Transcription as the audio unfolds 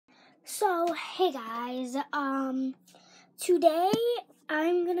So, hey guys, today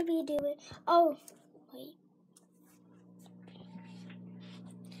I'm gonna be doing, wait.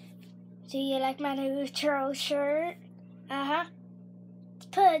 Do you like my new churro shirt?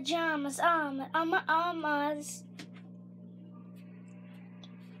 Pajamas on my armors.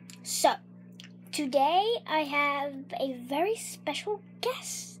 So, today I have a very special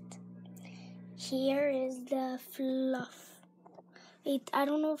guest. Here is the fluff. Wait, I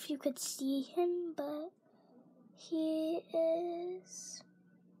don't know if you could see him, but he is...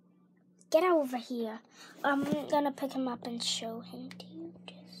 Get over here. I'm gonna pick him up and show him to you.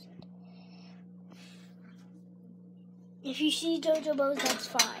 If you see Jojo Bows, that's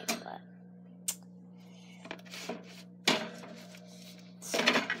fine, but...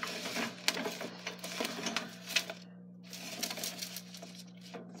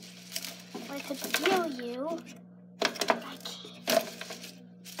 I could feel you. I can't.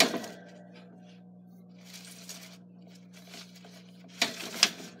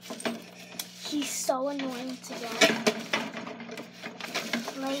 He's so annoying to get.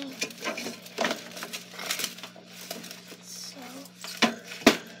 Like...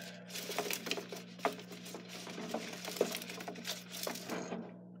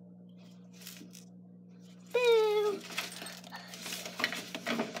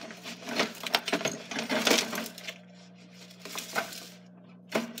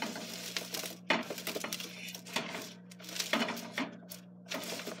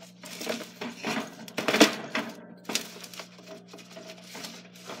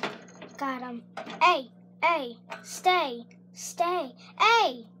 Got him. Hey, stay,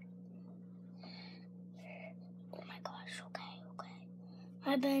 hey! Oh my gosh, okay.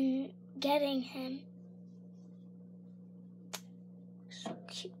 I've been getting him. So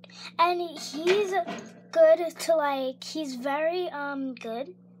cute. And he's good to he's very,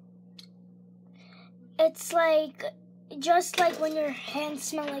 good. It's just like when your hands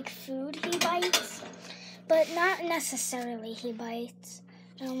smell like food, he bites. But not necessarily he bites.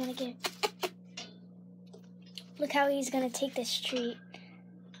 I don't want to get... Look how he's going to take this treat.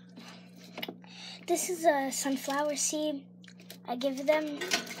 This is a sunflower seed. I give them,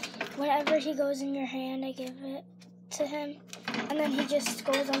 whenever he goes in your hand, I give it to him. And then he just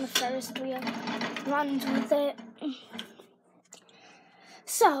goes on the Ferris wheel, runs with it.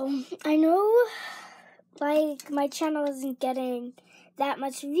 So, I know, my channel isn't getting that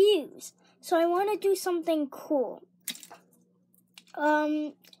much views. So I want to do something cool.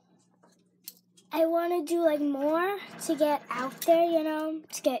 I want to do more to get out there,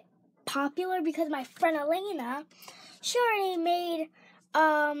 to get popular, because my friend Elena, she already made,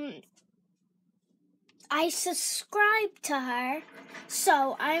 I subscribed to her.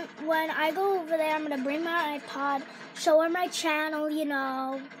 So when I go over there, I'm going to bring my iPod, show her my channel,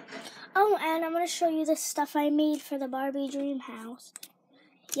 Oh, and I'm going to show you the stuff I made for the Barbie dream house.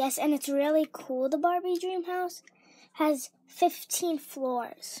 Yes, and it's really cool. The Barbie dream house has 15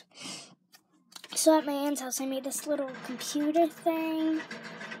 floors. So at my aunt's house, I made this little computer thing.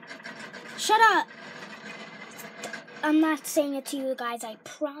 Shut up! I'm not saying it to you guys, I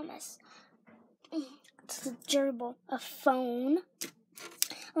promise. It's a gerbil, a phone,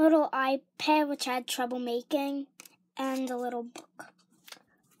 a little iPad, which I had trouble making, and a little book.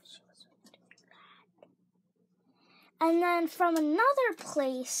 And then from another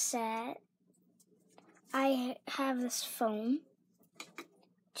play set, I have this phone.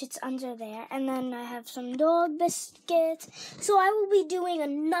 It's under there, and then I have some dog biscuits. So I will be doing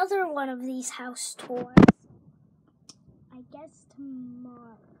another one of these house tours, I guess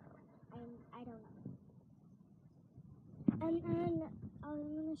tomorrow. I don't know. And then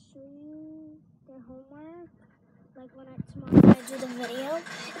I'm gonna show you their homework, tomorrow when I do the video.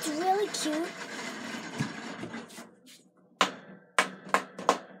 It's really cute.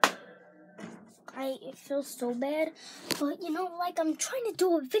 I feel so bad, but I'm trying to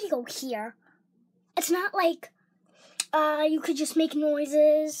do a video here. It's not you could just make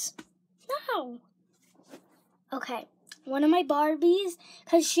noises. No. Okay, one of my Barbies,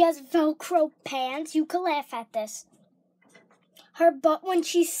 because she has Velcro pants, you could laugh at this. Her butt, when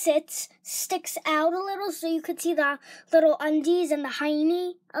she sits, sticks out a little, so you could see the little undies and the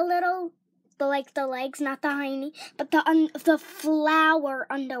hiney a little. The legs, not the hiney, but the flower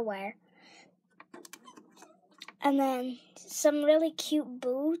underwear. And then some really cute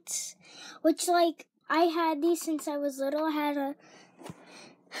boots, which I had these since I was little. I had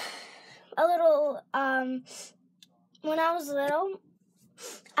a little, when I was little,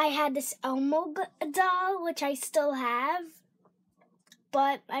 I had this Elmo doll, which I still have,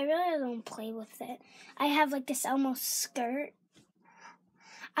 but I really don't play with it. I have this Elmo skirt.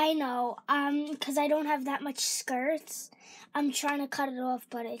 I know, because I don't have that much skirts. I'm trying to cut it off,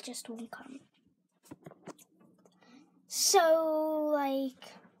 but it just won't come. So,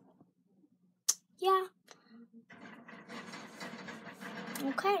 like, yeah.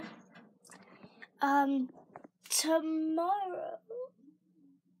 Okay. Tomorrow.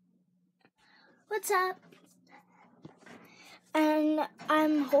 What's up?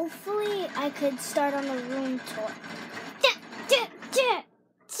 And hopefully I could start on a room tour.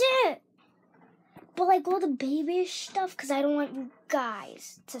 But like all the babyish stuff, because I don't want you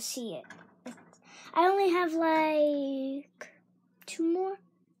guys to see it. I only have like 2 more.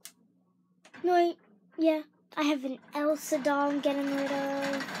 No, wait, yeah. I have an Elsa doll I'm getting rid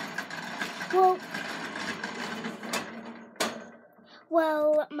of.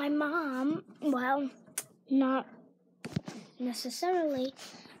 Well, my mom, not necessarily.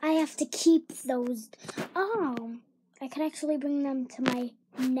 I have to keep those. Oh, I could actually bring them to my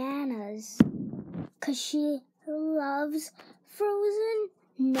Nana's, because she loves Frozen.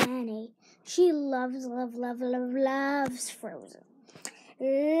 Nanny. She loves Frozen.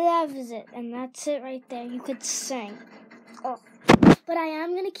 Loves it. And that's it right there. You could sing. Oh. But I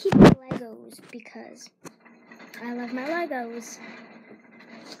am going to keep the Legos because I love my Legos.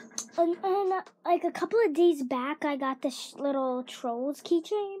 And like a couple of days back, I got this little Trolls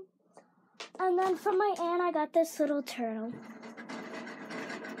keychain. And then from my aunt, I got this little turtle.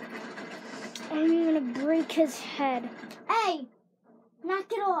 I'm going to break his head. Hey,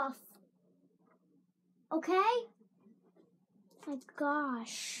 knock it off. Okay? My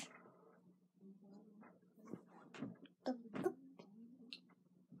gosh.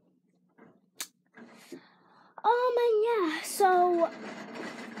 Yeah, so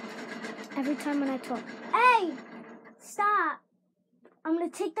every time when I talk, hey, stop. I'm going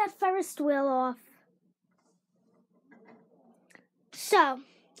to take that Ferris wheel off. So,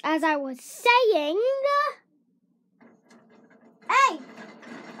 as I was saying, hey,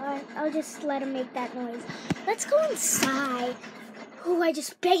 alright, I'll just let him make that noise. Let's go inside. Oh, I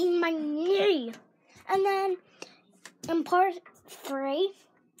just banged my knee. And then in part 3,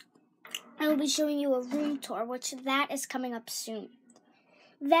 I will be showing you a room tour, which that is coming up soon.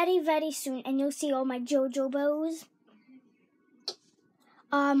 Very, very soon. And you'll see all my JoJo bows.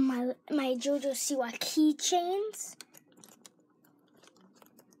 My JoJo Siwa keychains.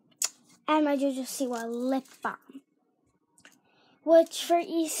 And my JoJo Siwa lip balm. Which for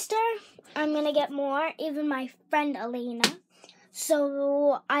Easter, I'm going to get more. Even my friend Elena.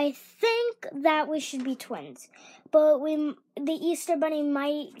 So I think that we should be twins. But the Easter Bunny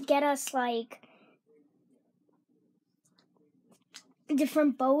might get us like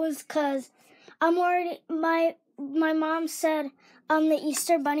different bows, because I'm already my mom said the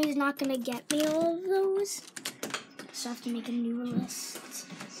Easter Bunny's not gonna get me all of those. So I have to make a new list.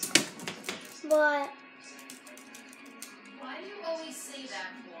 But why do you always say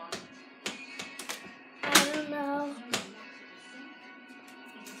that for? I don't know.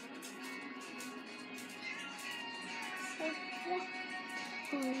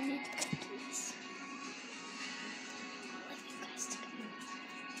 Oh, yeah.